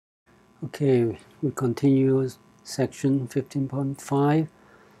Okay, we continue section 15.5,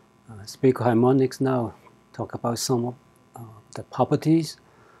 spherical harmonics. Now talk about some of the properties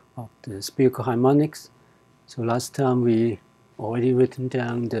of the spherical harmonics. So last time we already written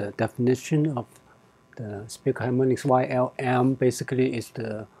down the definition of the spherical harmonics. YLM basically is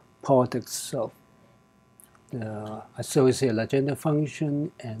the products of the associated Legendre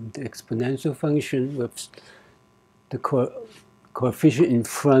function and the exponential function with the coefficient in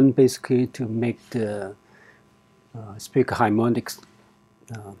front, basically to make the spherical harmonics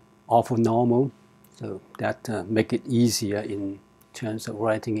orthonormal, so that make it easier in terms of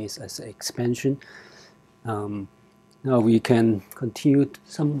writing it as an expansion. Now we can continue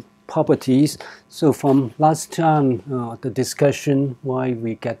some properties. So from last time, the discussion why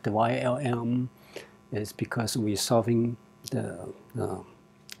we get the YLM is because we're solving the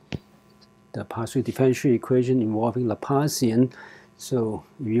partial differential equation involving Laplacian. So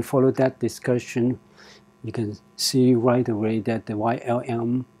if you follow that discussion, you can see right away that the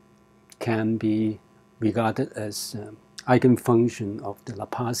YLM can be regarded as eigenfunction of the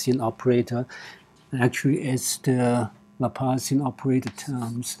Laplacian operator. And actually, it's the Laplacian operator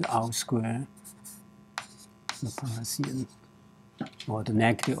times the R square Laplacian, or the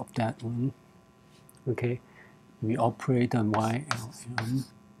negative of that one. Okay, we operate on YLM.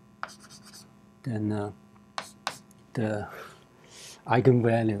 Then the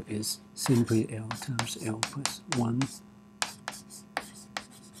eigenvalue is simply L times L plus 1.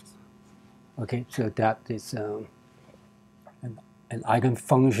 Okay, so that is an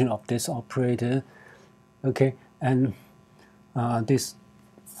eigenfunction of this operator. Okay, and this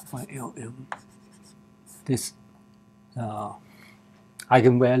YLM, this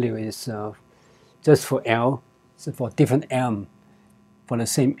eigenvalue is just for L, so for different M. For the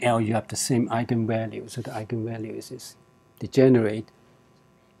same L, you have the same eigenvalue, so the eigenvalue is degenerate.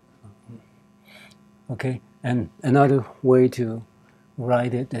 Okay, and another way to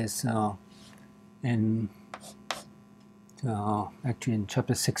write it is actually in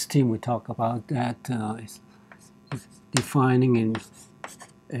chapter 16 we talk about that, it's defining in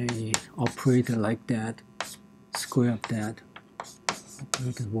a operator like that, square of that,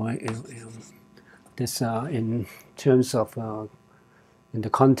 operator YLM. This in terms of in the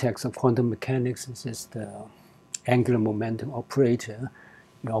context of quantum mechanics, this is the angular momentum operator.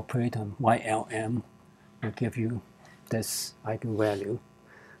 You operate on YLM, will give you this eigenvalue.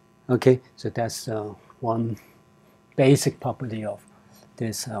 Okay, so that's one basic property of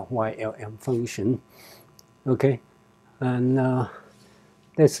this YLM function. Okay, and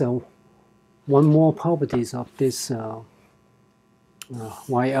there's one more properties of this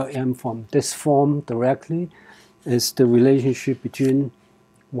YLM from this form directly is the relationship between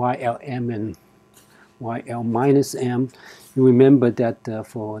YLM and YL minus M. You remember that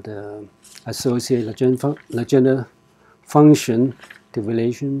for the associated Legendre function, the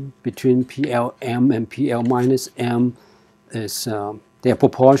relation between PLM and PL minus M is they are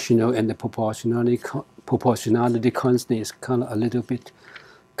proportional, and the proportionality constant is kind of a little bit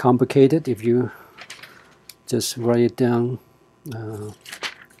complicated. If you just write it down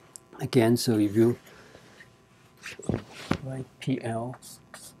again, so if you write PL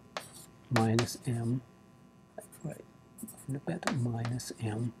minus M, right, the better minus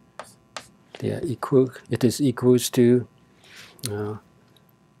M, they are equal. It is equals to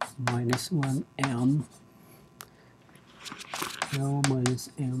minus 1M L minus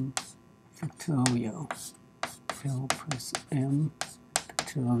M factorial L plus M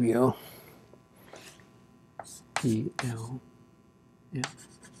factorial PL. Yeah.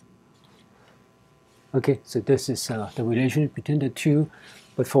 Okay, so this is the relation between the two.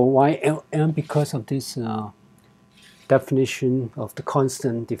 But for YLM, because of this definition of the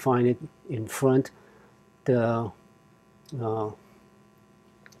constant defined in front, the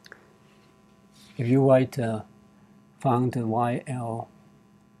if you write found the YL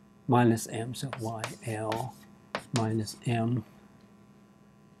minus M, so YL minus M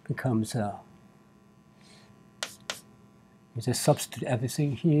becomes you just substitute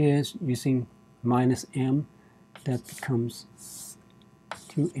everything here using minus M, that becomes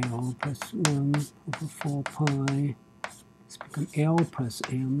 2L plus 1 over 4 pi. This becomes L plus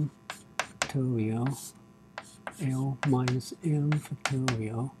M factorial L minus M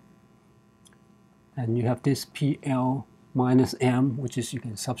factorial. And you have this PL minus M, which is you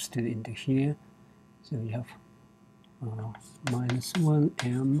can substitute into here. So you have minus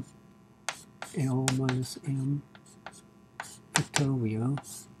 1M L minus M factorial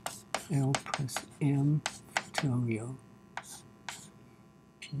L plus M factorial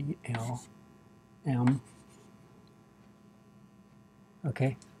PL M.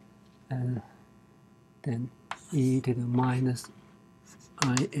 Okay, and then e to the minus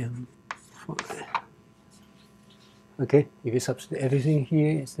im phi. Okay, if you substitute everything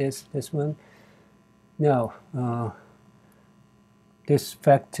here, is this one. Now, this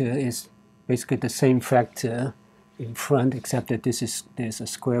factor is basically the same factor in front, except that there's a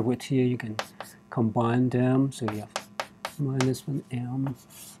square root here. You can combine them, so you have minus 1m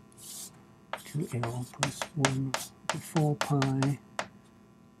 2l plus 1 to 4 pi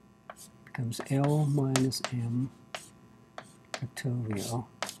becomes l minus m factorial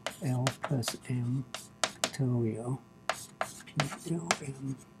l plus m factorial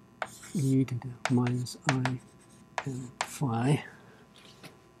plm e to the minus I and phi.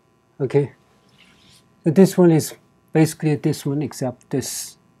 Okay, so this one is basically this one, except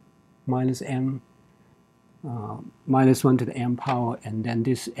this minus m minus 1 to the m power, and then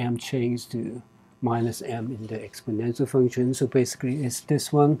this m changed to minus m in the exponential function. So basically it's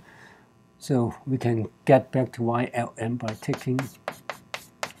this one. So we can get back to YLM by taking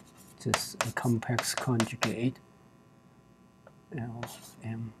just a complex conjugate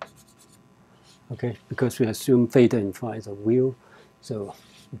LM. Okay, because we assume theta and phi is a real, so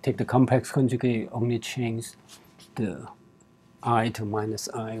we take the complex conjugate, only change the I to minus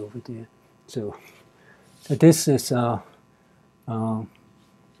I over there. So this is kind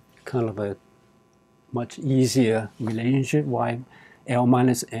of a much easier relationship. Y L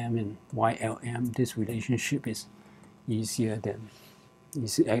minus M and YLM, this relationship is easier than,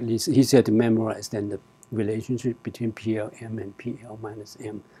 at least easier to memorize than the relationship between PLM and PL minus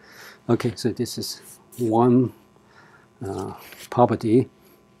M. Okay, so this is one property.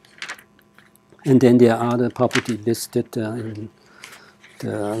 And then there are other properties listed in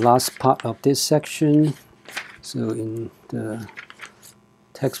the last part of this section. So in the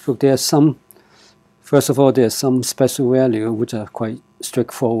textbook, there are some, first of all, there's some special values which are quite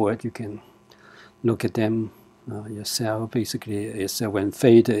straightforward. You can look at them yourself. Basically, it's when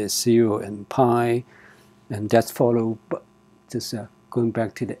theta is 0 and pi, and that's followed by just going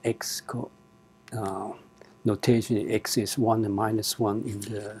back to the x notation. X is 1 and minus 1 in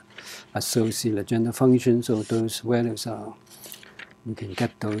the associated Legendre function. So those values are, you can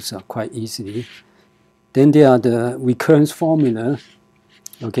get those quite easily. Then there are the recurrence formula.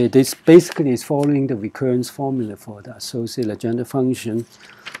 Okay, this basically is following the recurrence formula for the associated Legendre function,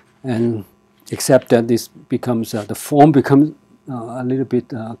 and except that this becomes the form becomes a little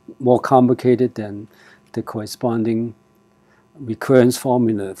bit more complicated than the corresponding recurrence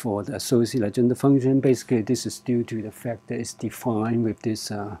formula for the associated Legendre function. Basically, this is due to the fact that it's defined with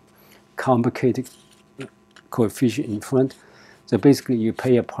this complicated coefficient in front. So basically, you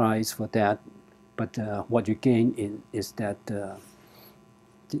pay a price for that, but what you gain is that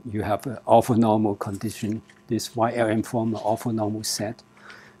you have an orthonormal condition. This YLM form an orthonormal set.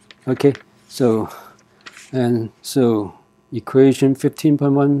 Okay, so equation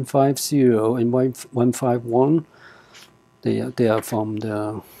 15.150 and 151. They are from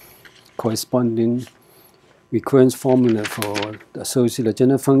the corresponding recurrence formula for the associated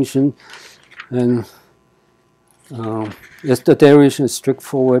Legendre function, and yes, the derivation is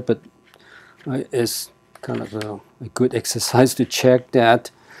straightforward, but it's kind of a good exercise to check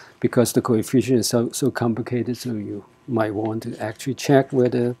that, because the coefficient is so complicated. So you might want to actually check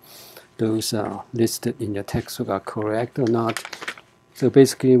whether those listed in your textbook are correct or not. So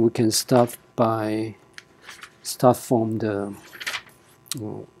basically, we can start from the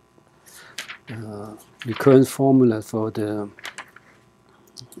recurrence formula for the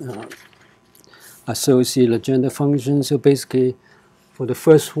associated Legendre function. So basically, for the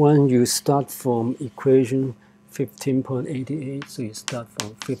first one, you start from equation 15.88. So you start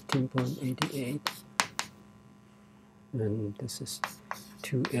from 15.88, and this is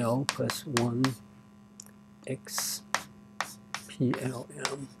 2L plus 1 x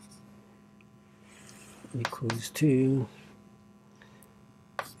PLM equals to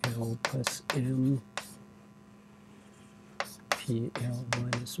L plus M PL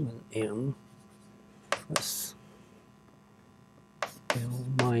minus 1M plus L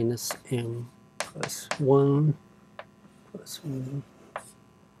minus M plus 1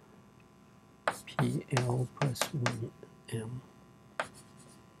 PL plus 1M.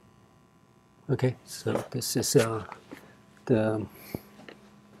 Okay, so this is the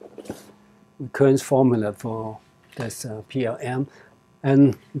recurrence formula for this PLM,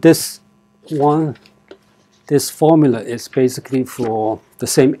 and this formula is basically for the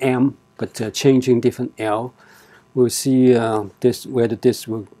same M but changing different L. We'll see whether this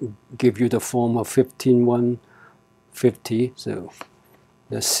will give you the form of 15.150. So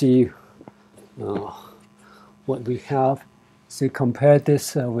let's see what we have. So compare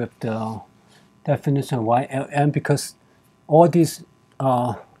this with the definition of YLM, because all these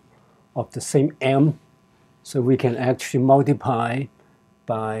are of the same m, so we can actually multiply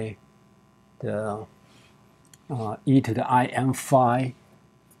by the e to the im phi,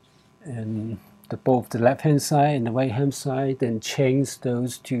 and both the left-hand side and the right-hand side, then change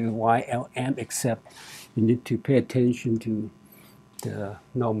those to YLM, except you need to pay attention to the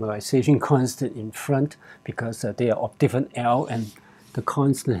normalization constant in front, because they are of different L, and the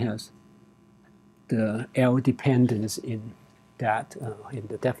constant has the L dependence in that, in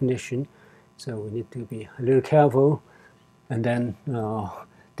the definition. So we need to be a little careful. And then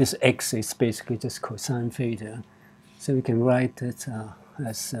this x is basically just cosine theta. So we can write it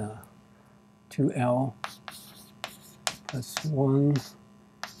as 2L plus 1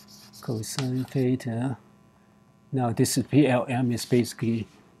 cosine theta. Now this is PLM is basically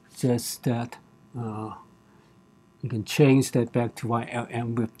just that you can change that back to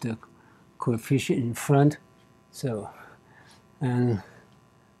YLM with the coefficient in front. So, and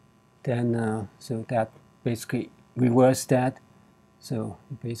then so that basically reverse that. So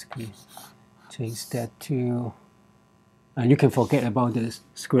basically change that to, and you can forget about the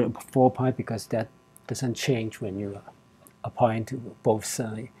square root of 4 pi, because that doesn't change when you are applying to both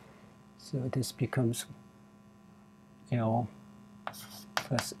sides. So this becomes L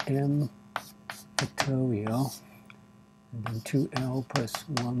plus m factorial, and then 2L plus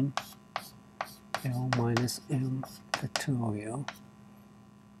 1 L minus m factorial.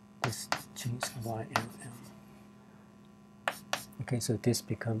 This changes YLM. Okay, so this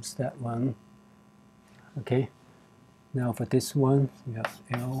becomes that one. Okay, now for this one, we have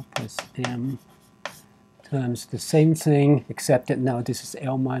L plus m times the same thing, except that now this is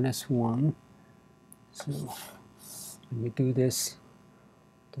L minus 1. So when we do this,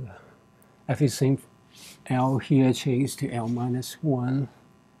 everything L here changes to L minus 1.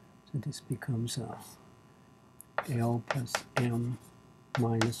 So this becomes L plus m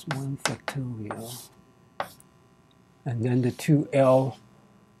minus 1 factorial. And then the 2L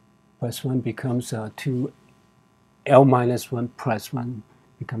plus 1 becomes 2L minus 1 plus 1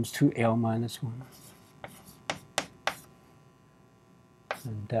 becomes 2L minus 1.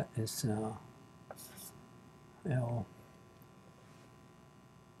 And that is L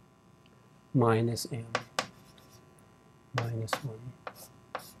minus m minus 1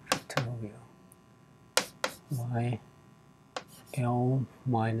 factorial y L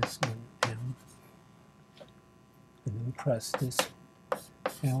minus 1m, and then plus this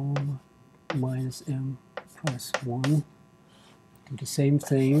L minus m plus 1. Do the same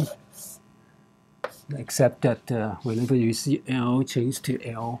thing, except that whenever you see L, change to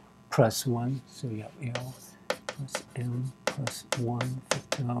L plus 1. So you have L plus m plus 1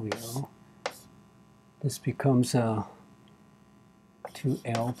 factorial. This becomes 2L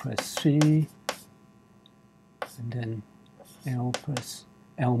plus 3, and then L plus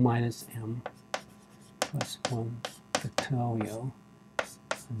L minus m plus 1 factorial,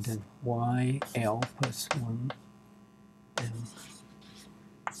 and then YL plus 1 m.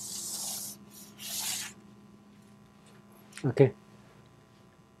 Okay.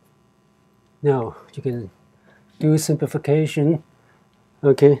 Now you can do simplification.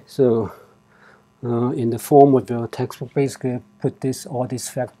 Okay, so in the form of your textbook, basically put all these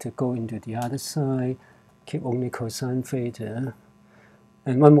factors go into the other side, keep only cosine theta.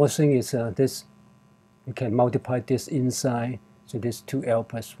 And one more thing is this, you can multiply this inside, so this 2L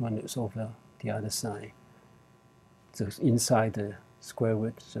plus 1 is over the other side. So it's inside the square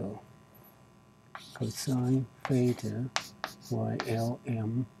root, so cosine theta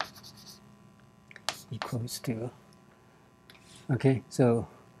YLM equals to, okay, so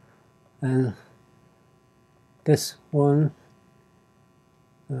this one,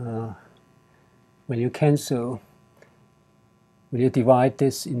 when you cancel, when you divide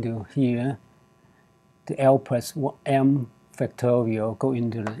this into here, the L plus m factorial go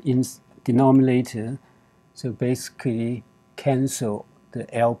into the denominator, so basically cancel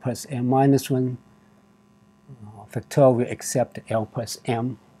the L plus m minus 1 factorial except the L plus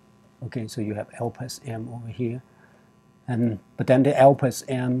m. Okay, so you have L plus m over here, but then the L plus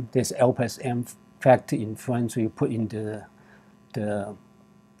m, there's L plus m factor in front, so you put in the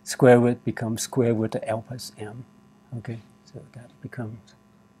square root, becomes square root of L plus m. Okay, so that becomes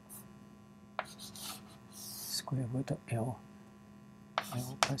square root of L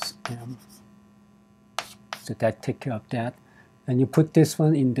plus m. So that takes care of that. And you put this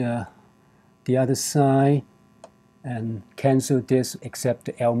one in the other side and cancel this except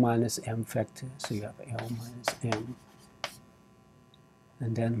the L minus m factor. So you have L minus m.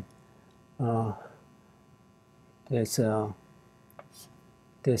 And then there's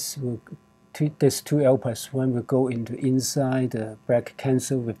this 2L plus 1 will go into inside the bracket,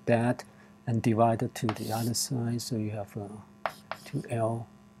 cancel with that, and divide it to the other side. So you have 2L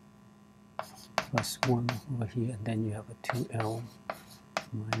plus 1 over here, and then you have a 2L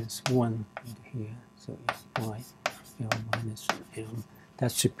minus 1 here. So you have y L minus m.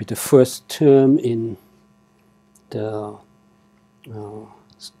 That should be the first term in the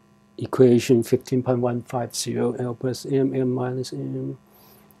equation 15.150 L plus m, m minus m,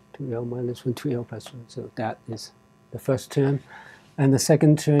 2L minus 1, 2L plus 1. So that is the first term. And the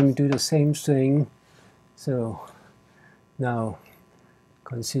second term, do the same thing. So now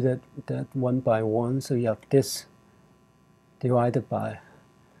consider that 1 by 1. So you have this divided by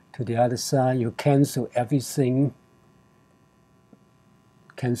to the other side. You cancel everything.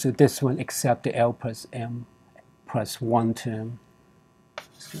 Cancel this one except the L plus m plus 1 term.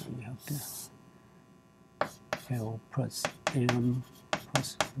 So we have the L plus m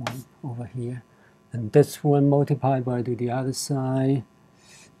plus 1 over here. And this one multiplied by to the other side.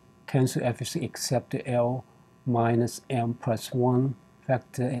 Cancel everything except the L minus m plus 1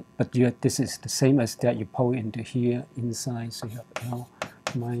 factor it. But this is the same as that. You pull into here inside. So you have L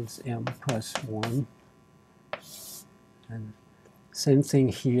minus m plus 1. And same thing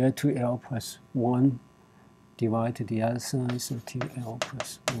here, 2L plus 1 divide to the other side, so 2L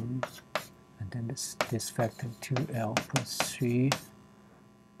plus 1, and then this factor 2L plus 3,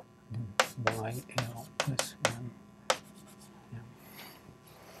 and then YL plus 1. Yeah.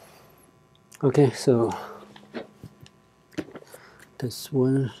 Okay, so this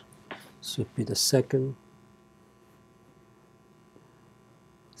one should be the second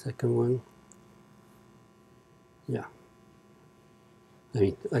one. Yeah. I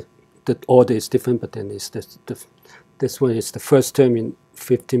mean, the order is different, but then it's this one is the first term in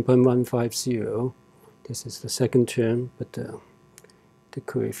 15.150. This is the second term, but the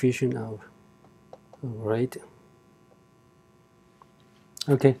coefficient are right.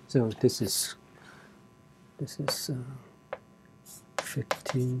 Okay, so this is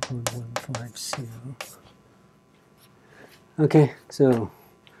 15.150. Okay, so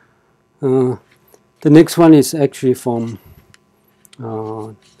the next one is actually from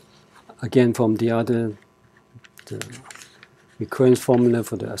again from the recurrence formula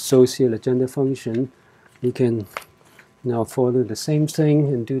for the associated agenda function. We can now follow the same thing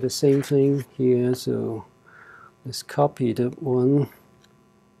and do the same thing here. So let's copy that one,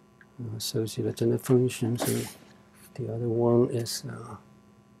 associated agenda function. So the other one is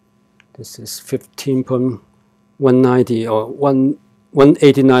this is 15.190 or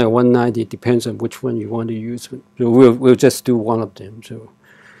 189 or 190, depends on which one you want to use. So we'll just do one of them. So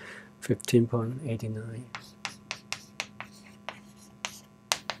 15.89.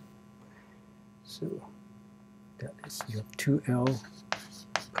 So that is, you have 2L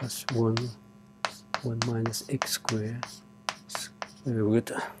plus 1 minus x squared square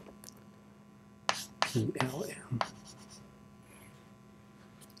root PLM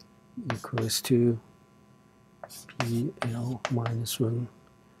equals to PL minus 1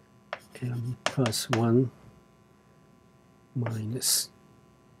 m plus 1 minus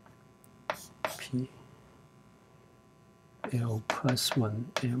PL plus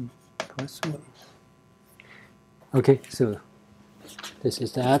 1 m plus 1. Okay, so this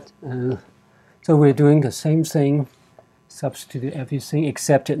is that. So we're doing the same thing, substitute everything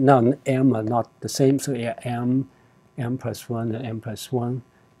except that none m are not the same. So yeah, m plus 1 and m plus 1.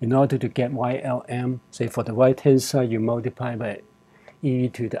 In order to get YLM, say for the right-hand side, you multiply by e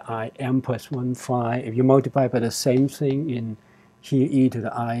to the I m plus 1 phi. If you multiply by the same thing in here, e to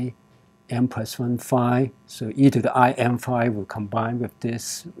the I m plus 1 phi, so e to the I m phi will combine with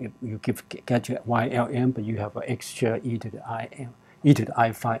this. You get your YLM, but you have an extra e to the I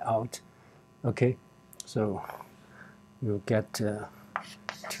phi out. Okay, so you'll get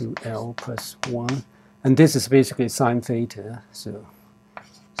 2L plus 1. And this is basically sine theta. So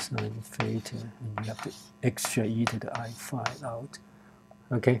sine theta, and you have the extra e to the I phi out.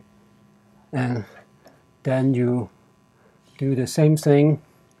 Okay, and then you do the same thing,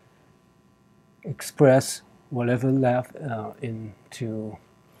 express whatever left into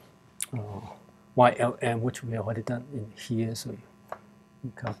YLM, which we already done in here. So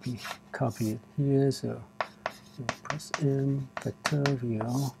you copy it here. So plus m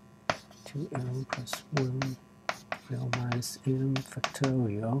factorial 2m plus 1 L minus m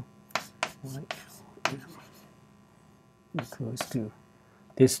factorial YLM equals to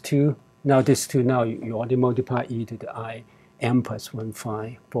this 2. Now this 2, now you already multiply e to the I m plus 1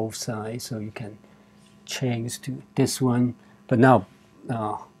 phi both sides, so you can change to this one. But now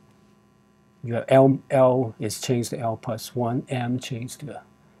your L is changed to L plus 1, m changed to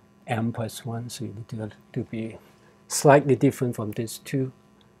m plus 1, so you need to be slightly different from these two.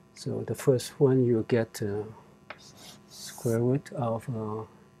 So the first one you get square root of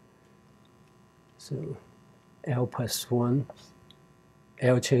so L plus 1,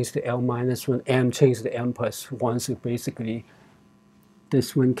 L changed to L minus 1, M changed to M plus 1, so basically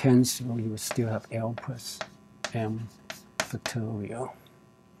this one cancel, you will still have L plus M factorial.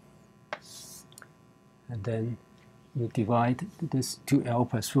 And then you divide this 2L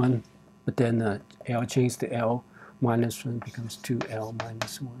plus 1, but then L changed to L minus 1 becomes 2L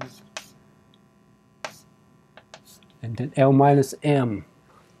minus 1. And then L minus M,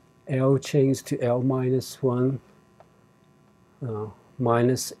 L changed to L minus 1,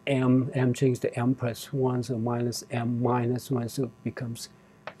 minus M, M changed to M plus 1, so minus M minus 1, so it becomes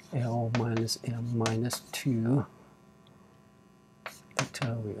L minus M minus 2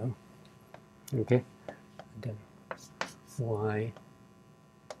 factorial. Okay, and then Y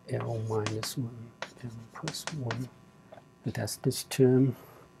L minus 1 M plus 1. So that's this term.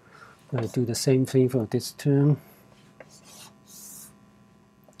 I do the same thing for this term.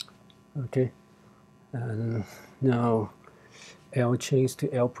 Okay, and now L changed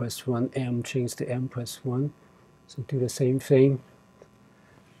to L plus 1, M changed to M plus 1. So do the same thing.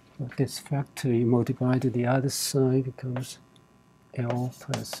 So this factor you multiply to the other side becomes L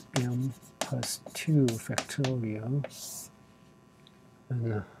plus M plus 2 factorial.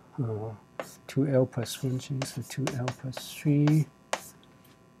 And 2L plus 1 changes to 2L plus 3.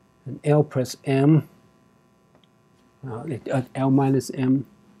 And L plus M, L minus M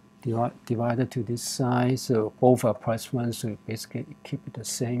divided to this side, so both are plus 1, so basically keep it the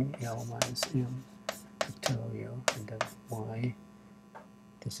same, L minus M factorial, and then Y,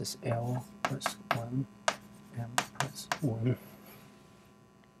 this is L plus 1, M plus 1.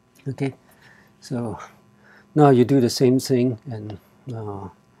 Okay, so now you do the same thing and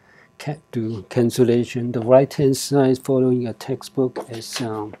do cancellation. The right hand side following a textbook is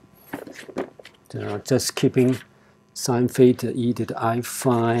just keeping sine theta e to the I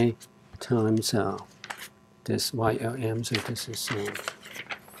phi times this YLM, so this is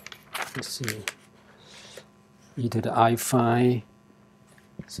let's see, e to the I phi,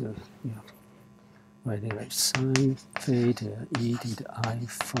 so yeah, writing like sine theta e to the I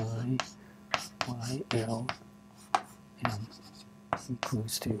phi YLM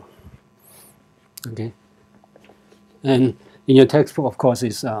equals to, okay, and in your textbook of course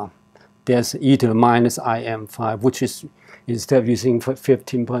is there's e to the minus IM5, which is, instead of using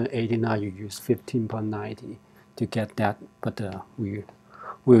 15.89, you use 15.90 to get that. But we'll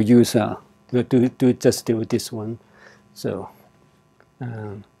use, we'll just do this one. So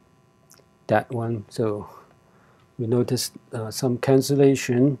that one. So we notice some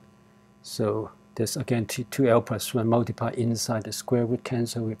cancellation. So there's again 2L plus 1 multiply inside the square root,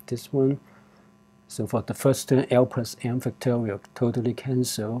 cancel with this one. So for the first term, L plus M factorial totally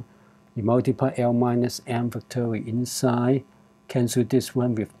cancel. You multiply L minus M factorial inside, cancel this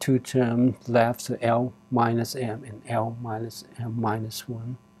one with two terms left, so L minus M and L minus M minus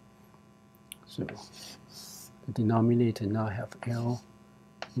 1. So the denominator now have L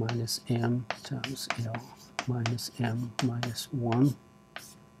minus M times L minus M minus 1.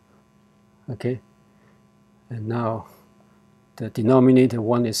 Okay, and now the denominator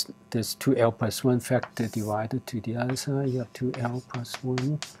 1 is this 2L plus 1 factor divided to the other side. You have 2L plus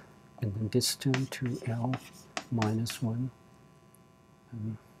 1. And then this term 2L minus 1,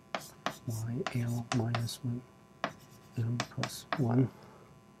 and YL minus 1, M plus 1.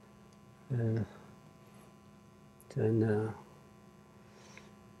 And then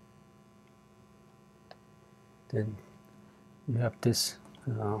you have this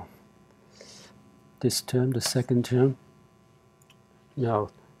this term, the second term.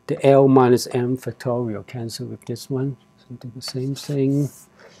 Now the L minus M factorial cancel with this one, so do the same thing.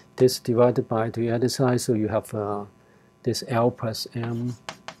 This divided by the other side, so you have this L plus M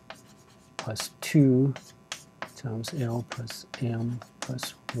plus 2 times L plus M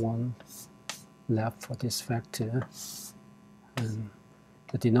plus 1 left for this factor. And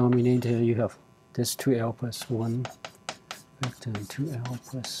the denominator, you have this 2L plus 1 factor and 2L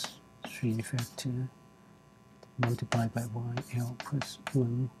plus 3 factor multiplied by YL plus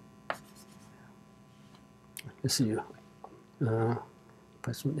 1. Let's see.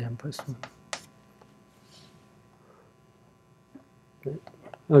 Plus 1 M plus 1.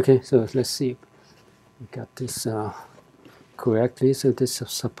 Okay, so let's see if we got this correctly. So this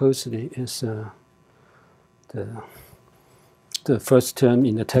supposedly is the first term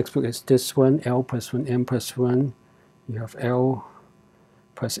in the textbook is this one, L plus 1 M plus 1. You have L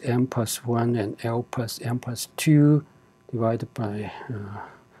plus M plus 1 and L plus M plus 2 divided by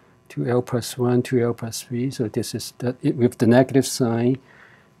 2L plus 1, 2L plus 3. So this is that with the negative sign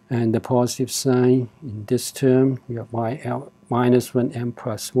and the positive sign in this term. You have YL minus 1M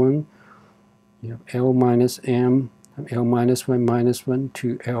plus 1. You have L minus M, L minus 1 minus 1,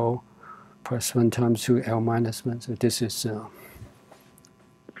 2L plus 1 times 2L minus 1. So this is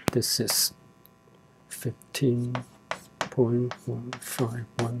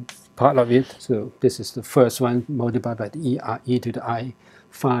 15.151 part of it. So this is the first one multiplied by the e to the I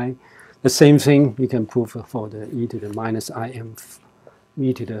phi. The same thing you can prove for the e to the minus IM,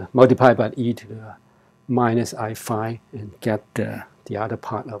 e to the multiplied by e to the minus I phi, and get the other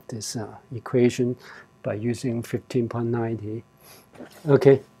part of this equation by using 15.90.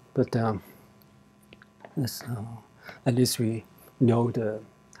 Okay, but at least we know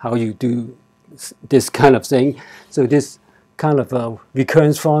how you do this kind of thing. So this kind of a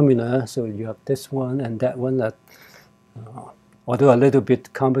recurrence formula, so you have this one and that one that, although a little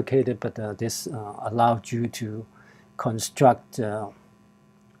bit complicated, but this allowed you to construct the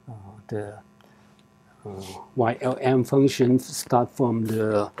YLM function, start from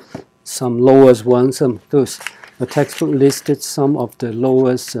some lowest one. The textbook listed some of the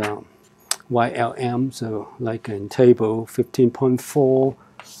lowest YLM, so like in table 15.4.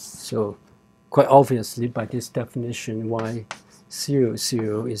 So quite obviously by this definition,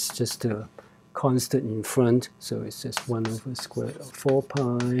 Y00 is just a constant in front, so it's just 1 over square root of 4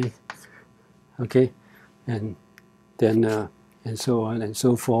 pi. Okay, and then and so on and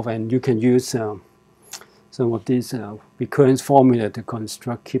so forth, and you can use some of these recurrence formula to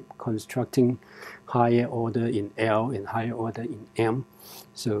keep constructing higher order in L and higher order in M.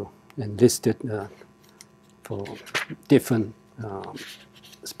 So, and listed for different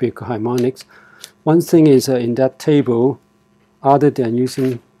spherical harmonics. One thing is in that table, other than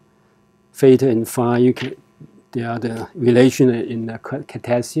using theta and phi, there are the relation in the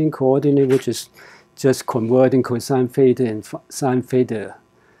Cartesian coordinate, which is just converting cosine theta and sine theta,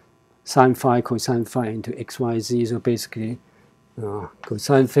 sine phi, cosine phi into x, y, z. So basically,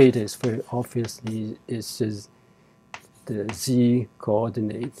 cosine theta is very obviously is just the z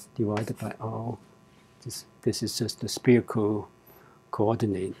coordinate divided by r. This is just the spherical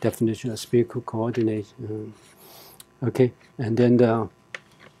coordinate, definition of spherical coordinate. Okay, and then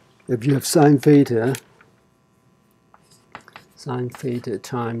if you have sine theta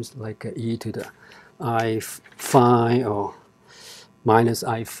times like e to the I phi or minus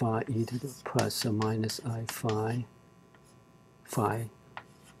I phi, e to the plus or minus I phi.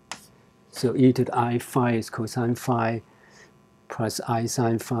 So e to the I phi is cosine phi plus I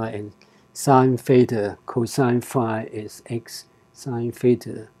sine phi, and sine theta cosine phi is x, sine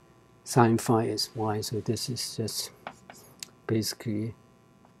theta sine phi is y. So this is just basically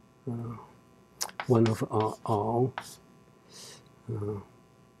 1 over r.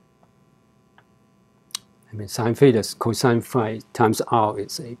 I mean, sine theta is cosine phi times r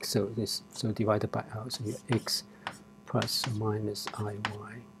is x, so divided by r, so you have x plus or minus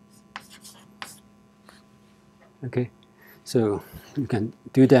iy. Okay, so you can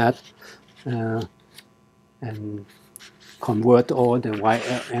do that and convert all the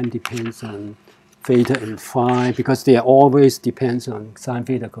YLM depends on theta and phi, because they always depends on sine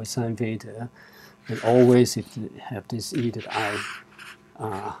theta, cosine theta, and always if you have this e to the I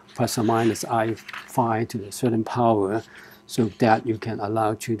plus or minus I phi to a certain power, so that you can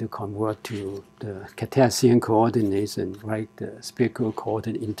allow you to convert to the Cartesian coordinates and write the spherical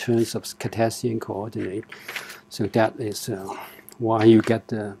coordinate in terms of Cartesian coordinate. So that is why you get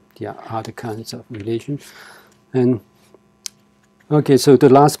the other kinds of relations. And okay, so the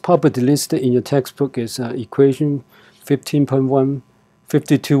last property listed in your textbook is equation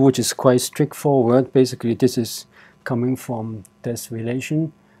 15.152, which is quite straightforward. Basically, this is coming from this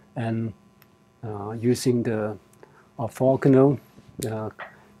relation and using the orthogonal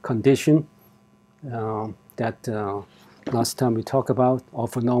condition that last time we talked about,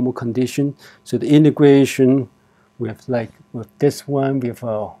 orthonormal condition. So the integration with this one with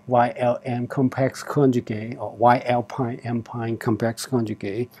a YLM complex conjugate or YL pi M pi complex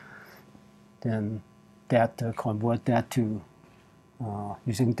conjugate, then that convert that to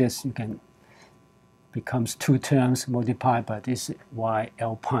using this, you can becomes two terms multiplied by this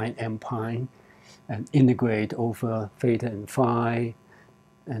YL pi M pi and integrate over theta and phi,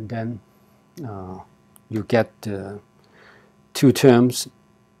 and then you get two terms,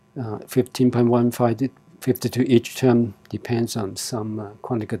 15.152. Each term depends on some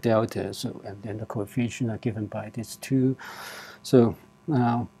quantical delta, so and then the coefficient are given by these two. So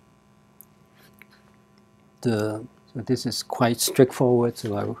now so this is quite straightforward,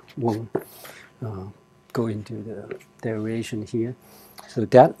 so I won't go into the derivation here. So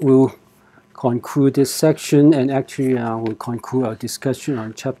that will conclude this section, and actually we'll conclude our discussion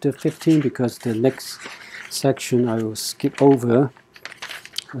on chapter 15, because the next section I will skip over.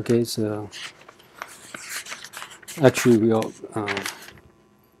 Okay, so actually we'll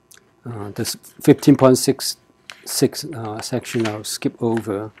this 15.66 section I'll skip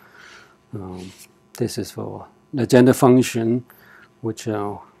over. This is for the agenda function, which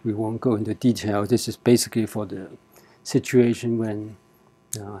we won't go into detail. This is basically for the situation when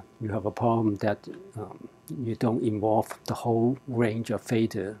you have a problem that you don't involve the whole range of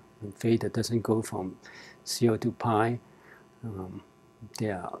theta, and theta doesn't go from 0 to pi. You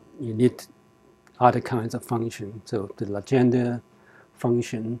need other kinds of function. So the Legendre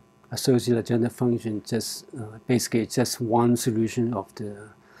function, associated Legendre function, just basically just one solution of the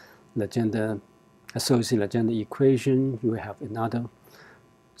Legendre associated Legendre equation. You have another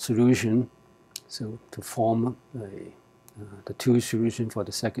solution, so to form the two solutions for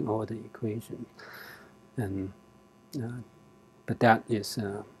the second order equation. And but that is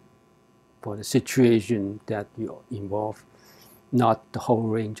for the situation that you involve not the whole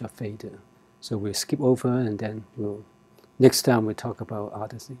range of theta. So we'll skip over, and then next time we'll talk about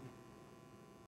other things.